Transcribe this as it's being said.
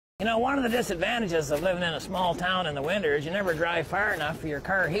You know, one of the disadvantages of living in a small town in the winter is you never drive far enough for your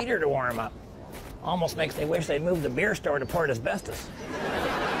car heater to warm up. Almost makes me wish they'd moved the beer store to Port Asbestos.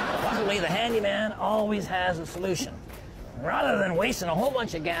 Luckily, the Handyman always has a solution. Rather than wasting a whole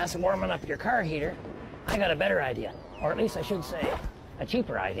bunch of gas warming up your car heater, I got a better idea. Or at least I should say, a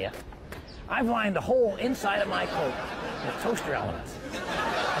cheaper idea. I've lined the whole inside of my coat with toaster elements.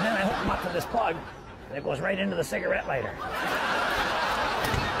 And then I hook them up to this plug that goes right into the cigarette lighter.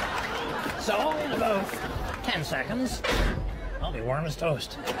 So, in about 10 seconds, I'll be warm as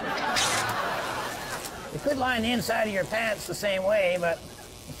toast. You could line the inside of your pants the same way, but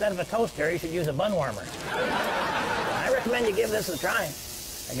instead of a toaster, you should use a bun warmer. I recommend you give this a try.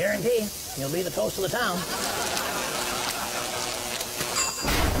 I guarantee you'll be the toast of the town.